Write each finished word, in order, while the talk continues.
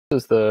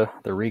This is the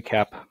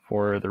recap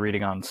for the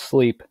reading on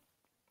sleep.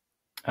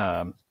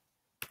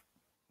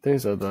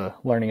 These are the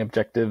learning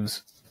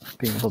objectives,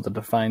 being able to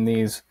define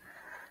these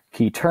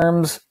key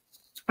terms.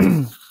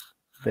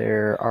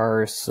 There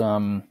are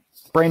some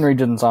brain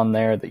regions on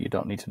there that you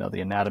don't need to know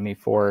the anatomy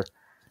for,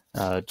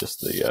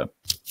 just the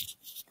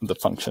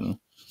function,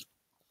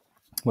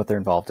 what they're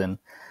involved in.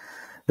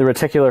 The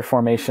reticular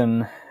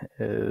formation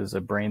is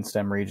a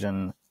brainstem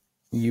region.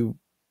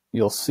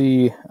 You'll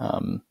see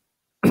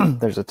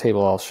there's a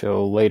table I'll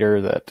show later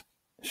that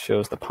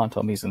shows the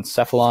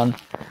pontomesencephalon,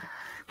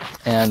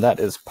 and that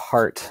is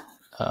part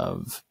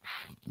of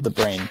the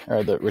brain,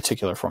 or the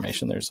reticular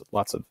formation. There's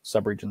lots of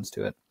subregions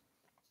to it.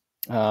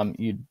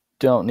 You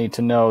don't need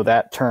to know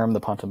that term,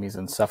 the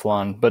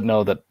pontomesencephalon, but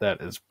know that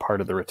that is part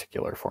of the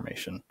reticular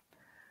formation.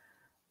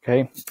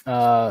 Okay,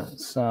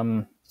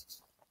 some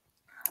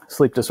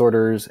sleep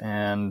disorders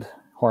and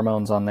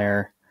hormones on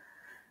there.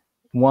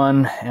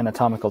 One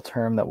anatomical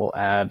term that we'll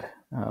add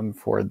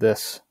for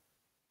this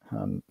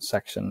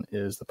section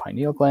is the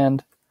pineal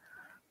gland.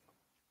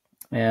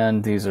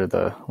 And these are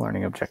the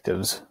learning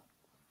objectives.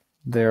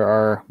 There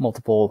are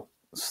multiple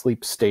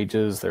sleep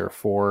stages. There are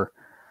 4,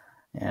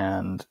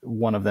 and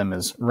one of them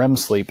is REM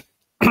sleep.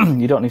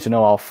 You don't need to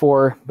know all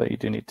 4, but you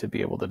do need to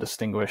be able to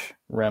distinguish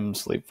REM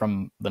sleep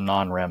from the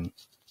non-REM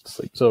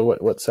sleep. So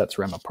what sets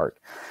REM apart?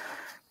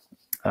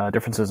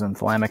 Differences in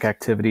thalamic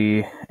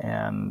activity,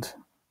 and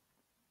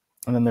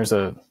then there's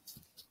a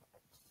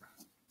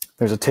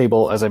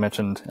table, as I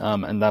mentioned,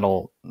 and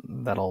that'll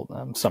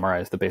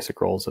summarize the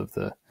basic roles of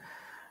the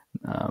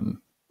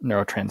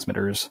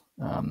neurotransmitters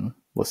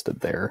listed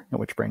there, and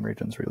which brain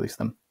regions release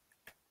them.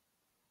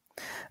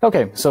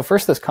 Okay, so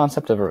first, this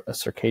concept of a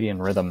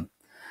circadian rhythm.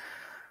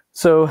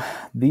 So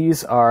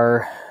these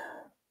are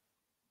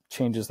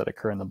changes that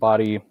occur in the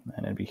body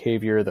and in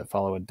behavior that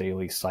follow a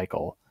daily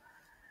cycle.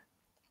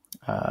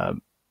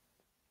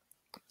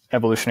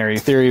 Evolutionary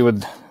theory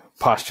would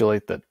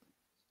postulate that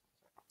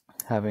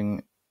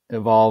having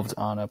evolved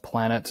on a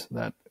planet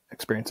that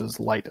experiences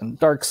light and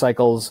dark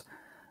cycles,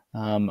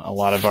 a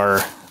lot of our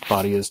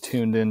body is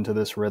tuned into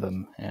this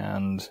rhythm,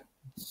 and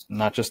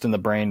not just in the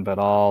brain, but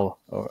all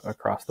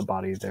across the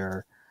body.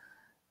 There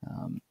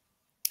are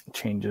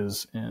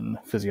changes in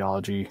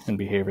physiology and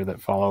behavior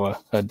that follow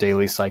a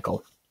daily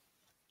cycle.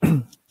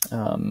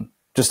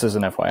 Just as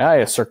an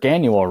FYI, a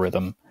circannual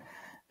rhythm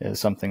is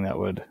something that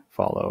would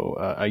follow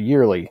a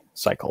yearly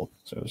cycle.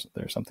 So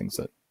there are some things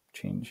that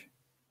change,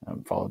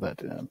 follow that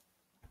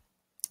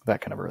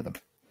kind of a rhythm.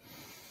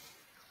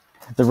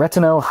 The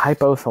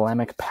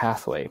retinohypothalamic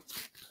pathway.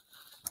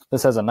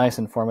 This has a nice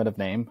informative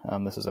name.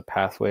 This is a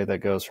pathway that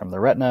goes from the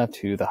retina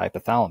to the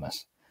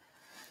hypothalamus.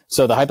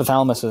 So the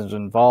hypothalamus is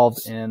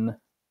involved in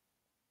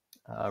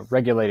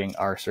regulating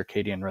our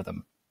circadian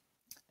rhythm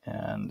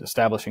and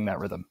establishing that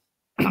rhythm.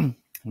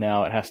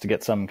 Now it has to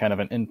get some kind of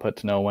an input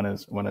to know when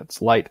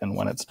it's light and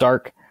when it's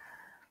dark.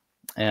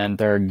 And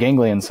there are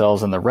ganglion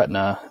cells in the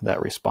retina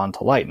that respond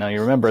to light. Now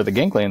you remember the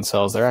ganglion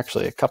cells, they're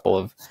actually a couple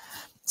of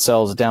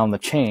cells down the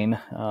chain.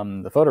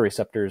 The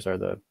photoreceptors are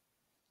the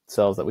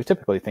cells that we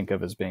typically think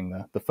of as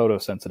being the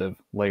photosensitive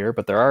layer,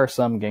 but there are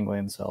some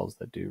ganglion cells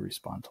that do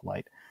respond to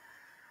light.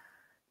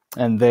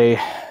 And they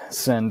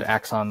send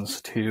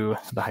axons to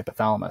the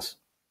hypothalamus.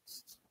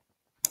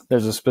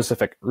 There's a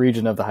specific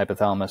region of the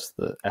hypothalamus,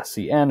 the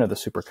SCN, or the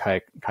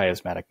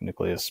suprachiasmatic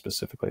nucleus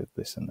specifically, that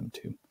they send them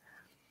to.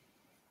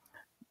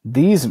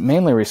 These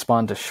mainly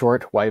respond to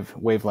short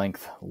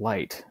wavelength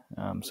light.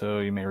 So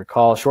you may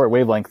recall short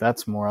wavelength,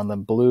 that's more on the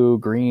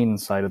blue-green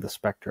side of the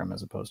spectrum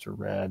as opposed to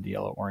red,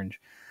 yellow, orange.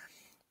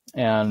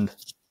 And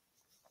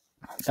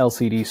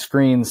LCD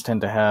screens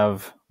tend to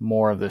have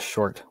more of this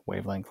short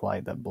wavelength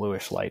light, that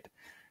bluish light.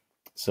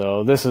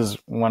 So this is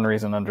one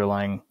reason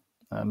underlying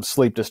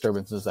sleep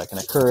disturbances that can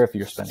occur if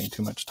you're spending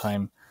too much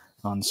time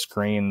on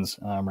screens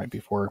right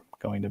before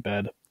going to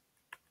bed.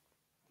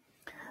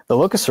 The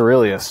locus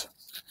coeruleus.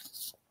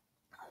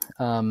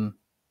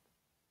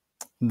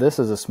 This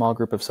is a small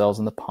group of cells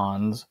in the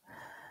pons.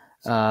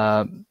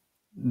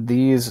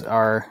 This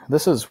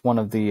is one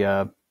of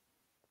the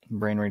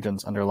brain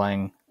regions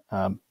underlying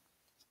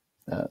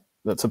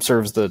that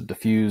subserves the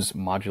diffuse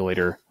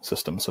modulator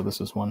system. So this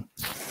is one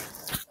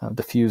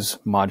diffuse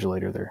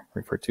modulator they're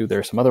referred to. There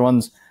are some other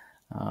ones.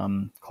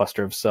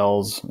 Cluster of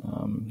cells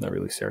that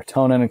release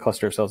serotonin, and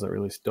cluster of cells that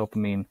release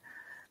dopamine.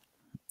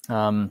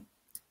 The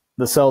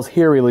cells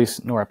here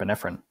release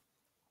norepinephrine,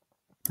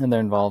 and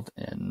they're involved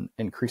in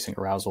increasing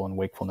arousal and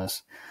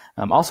wakefulness,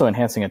 also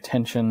enhancing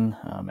attention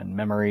and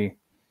memory.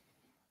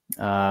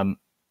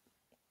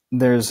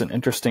 There's an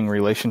interesting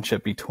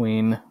relationship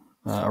between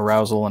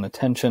arousal and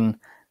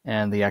attention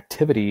and the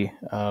activity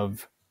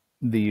of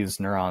these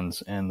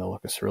neurons in the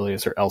locus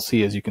coeruleus, or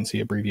LC, as you can see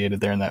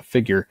abbreviated there in that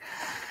figure.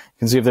 You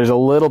can see if there's a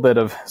little bit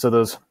of, so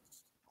those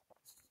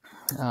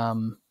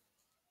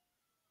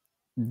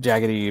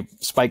jaggedy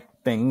spike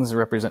things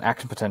represent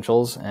action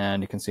potentials,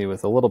 and you can see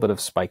with a little bit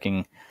of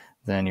spiking,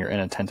 then you're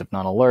inattentive,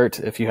 non-alert.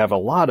 If you have a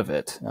lot of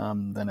it,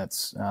 then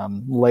it's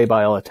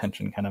labile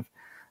attention, kind of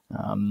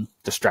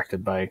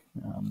distracted by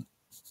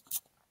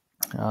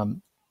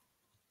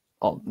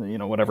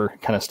whatever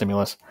kind of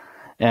stimulus.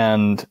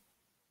 And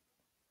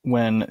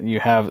when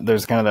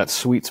there's kind of that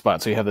sweet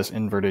spot, so you have this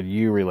inverted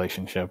U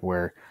relationship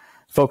where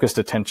focused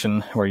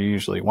attention, where you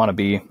usually want to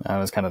be,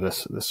 is kind of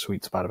this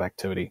sweet spot of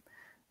activity.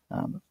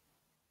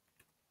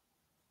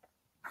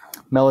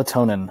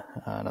 Melatonin,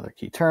 another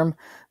key term.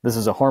 This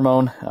is a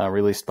hormone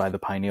released by the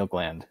pineal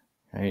gland.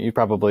 Okay, you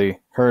probably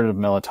heard of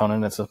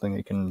melatonin. It's something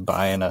you can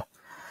buy in a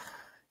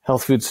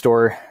health food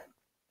store.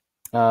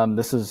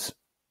 This is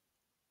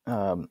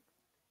a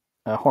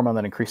hormone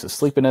that increases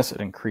sleepiness. It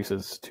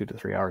increases 2 to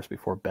 3 hours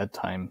before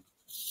bedtime.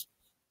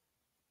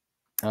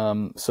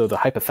 So the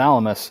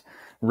hypothalamus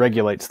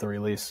regulates the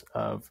release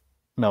of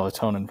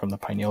melatonin from the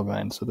pineal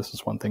gland. So this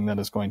is one thing that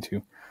is going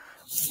to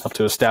help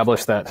to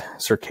establish that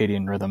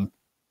circadian rhythm.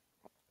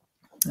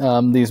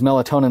 These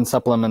melatonin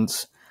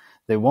supplements,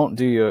 they won't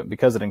do you,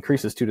 because it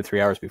increases 2 to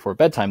 3 hours before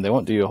bedtime, they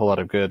won't do you a whole lot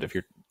of good if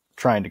you're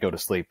trying to go to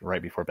sleep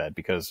right before bed,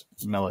 because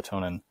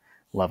melatonin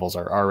levels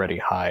are already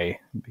high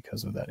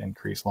because of that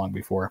increase long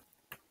before.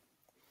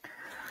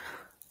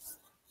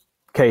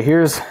 Okay,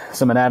 here's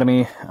some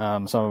anatomy,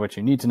 some of which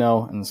you need to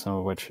know, and some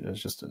of which is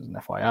just an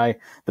FYI.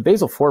 The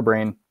basal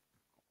forebrain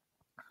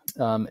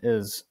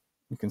is,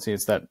 you can see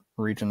it's that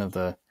region of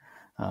the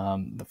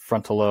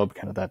frontal lobe,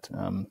 kind of that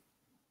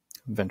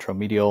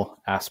ventromedial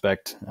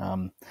aspect.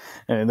 And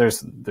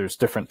there's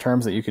different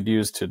terms that you could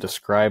use to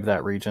describe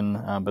that region,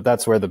 but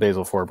that's where the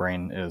basal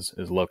forebrain is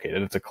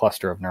located. It's a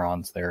cluster of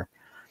neurons there,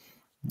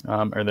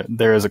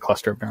 there is a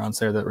cluster of neurons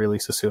there that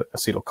release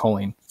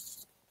acetylcholine.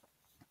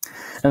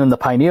 And then the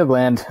pineal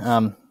gland,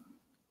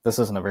 this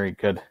isn't a very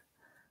good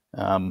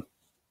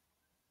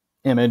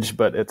image,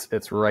 but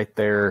it's right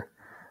there,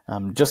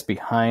 just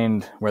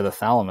behind where the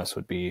thalamus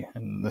would be.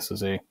 And this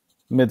is a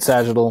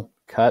mid-sagittal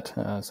cut,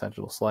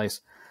 sagittal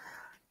slice.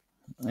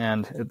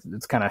 And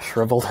it's kind of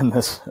shriveled in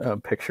this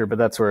picture, but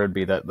that's where it'd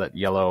be, that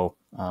yellow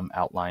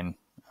outline.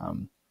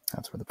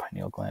 That's where the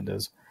pineal gland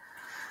is.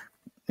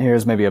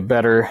 Here's maybe a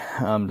better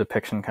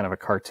depiction, kind of a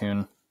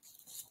cartoon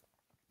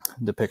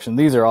depiction.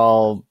 These are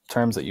all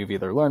terms that you've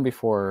either learned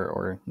before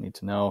or need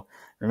to know.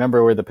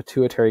 Remember where the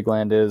pituitary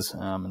gland is,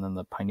 and then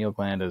the pineal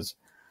gland is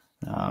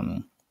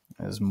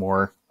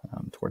more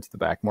towards the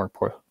back, more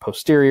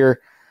posterior,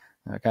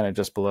 kind of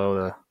just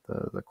below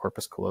the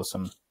corpus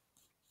callosum,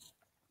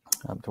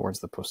 towards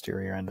the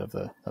posterior end of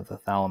the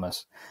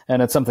thalamus.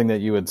 And it's something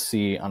that you would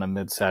see on a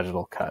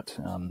mid-sagittal cut.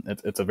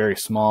 It's a very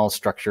small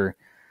structure,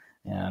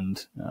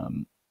 and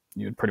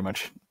you would pretty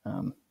much,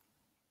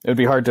 it would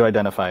be hard to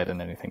identify it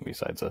in anything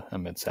besides a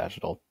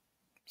mid-sagittal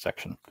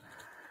section.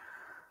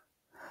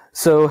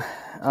 So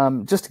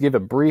just to give a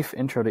brief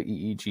intro to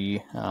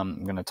EEG,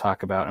 I'm going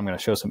to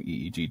show some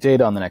EEG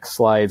data on the next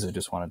slides. I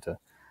just wanted to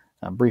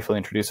briefly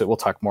introduce it. We'll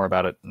talk more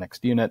about it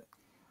next unit.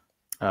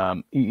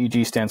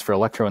 EEG stands for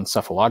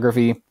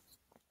electroencephalography.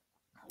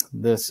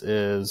 This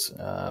is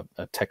a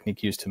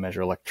technique used to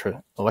measure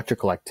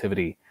electrical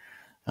activity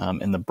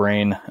in the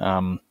brain,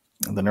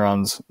 the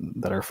neurons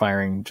that are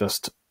firing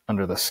just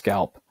under the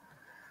scalp.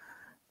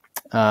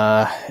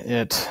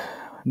 It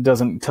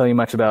doesn't tell you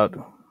much about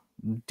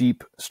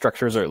deep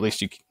structures, or at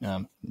least you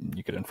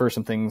could infer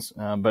some things,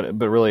 but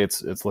really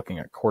it's looking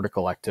at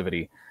cortical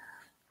activity.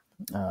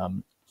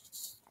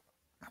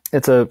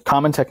 It's a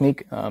common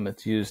technique.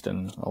 It's used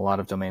in a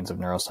lot of domains of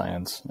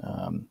neuroscience,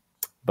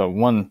 but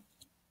one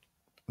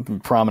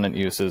prominent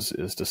use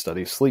is to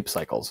study sleep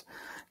cycles.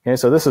 Okay,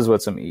 so this is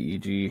what some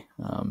EEG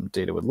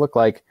data would look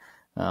like.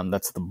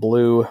 That's the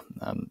blue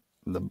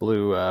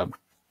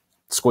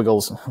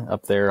squiggles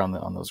up there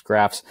on those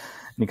graphs.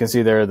 And you can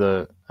see there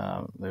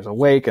there's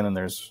awake, and then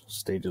there's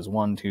stages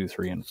 1, 2,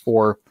 3, and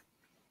 4,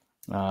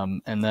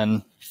 and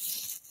then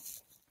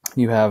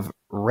you have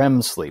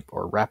REM sleep,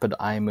 or rapid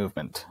eye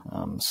movement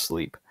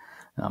sleep,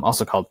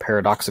 also called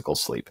paradoxical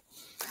sleep.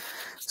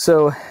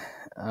 So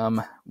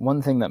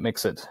one thing that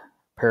makes it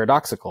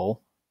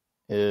paradoxical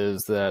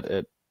is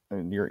that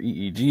your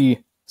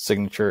EEG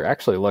signature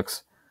actually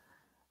looks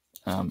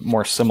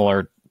more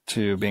similar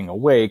to being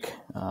awake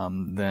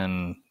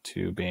than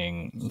to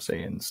being,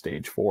 say, in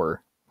stage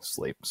 4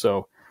 sleep.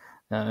 So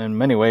in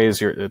many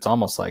ways, it's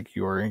almost like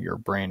your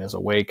brain is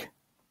awake,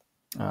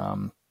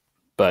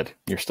 but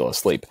you're still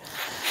asleep.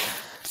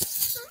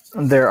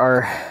 There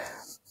are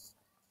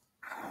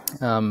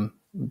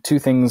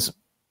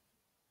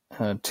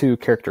two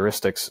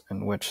characteristics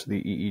in which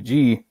the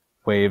EEG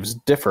waves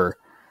differ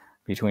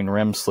between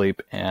REM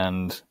sleep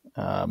and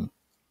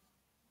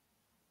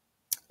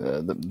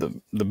the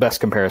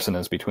best comparison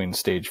is between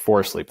stage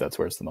 4 sleep. That's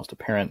where it's the most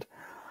apparent.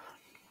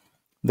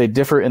 They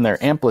differ in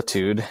their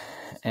amplitude,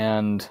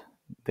 and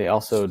they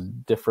also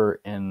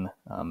differ in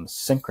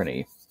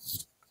synchrony.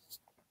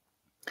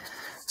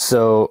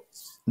 So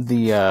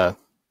the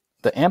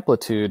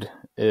amplitude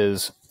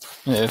is,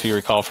 if you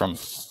recall from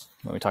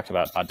when we talked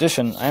about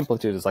audition,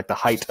 amplitude is like the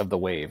height of the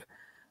wave.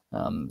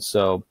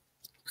 So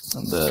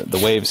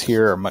the waves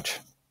here are much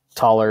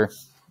taller,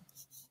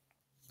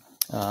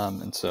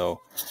 and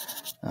so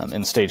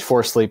in stage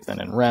 4 sleep than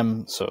in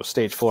REM. So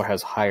stage 4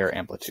 has higher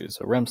amplitude.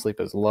 So REM sleep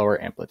is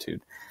lower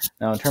amplitude.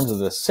 Now, in terms of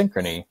the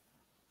synchrony,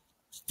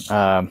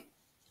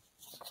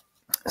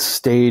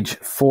 stage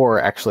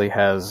 4 actually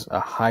has a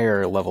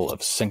higher level of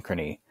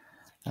synchrony.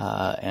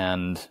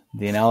 And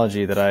the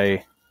analogy that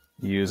I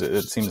use,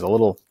 it seems a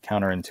little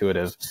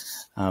counterintuitive,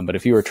 but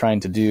if you were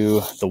trying to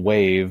do the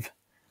wave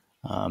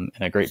in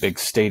a great big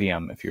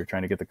stadium, if you were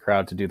trying to get the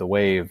crowd to do the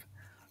wave,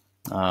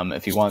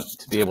 if you want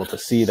to be able to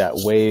see that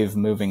wave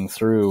moving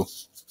through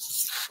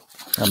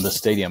the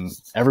stadium,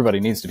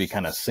 everybody needs to be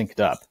kind of synced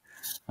up.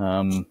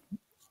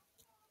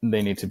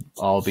 They need to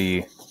all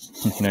be,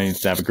 you need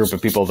to have a group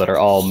of people that are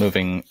all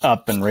moving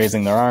up and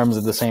raising their arms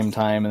at the same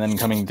time and then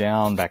coming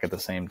down back at the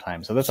same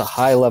time. So that's a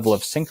high level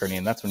of synchrony,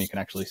 and that's when you can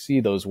actually see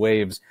those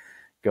waves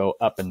go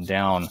up and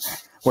down.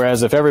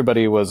 Whereas if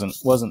everybody wasn't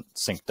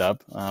synced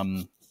up,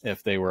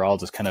 if they were all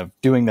just kind of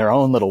doing their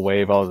own little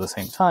wave all at the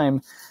same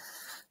time,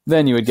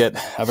 then you would get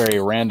a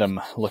very random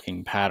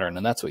looking pattern,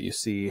 and that's what you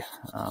see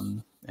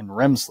in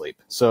REM sleep.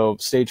 So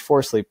stage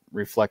 4 sleep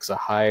reflects a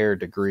higher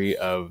degree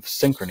of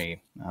synchrony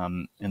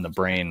in the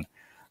brain,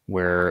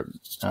 where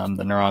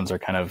the neurons are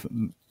kind of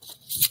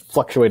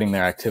fluctuating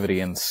their activity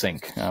in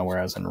sync,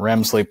 whereas in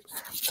REM sleep,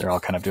 they're all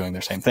kind of doing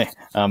their same thing,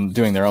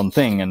 doing their own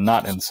thing and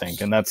not in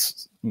sync. And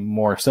that's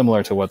more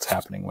similar to what's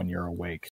happening when you're awake.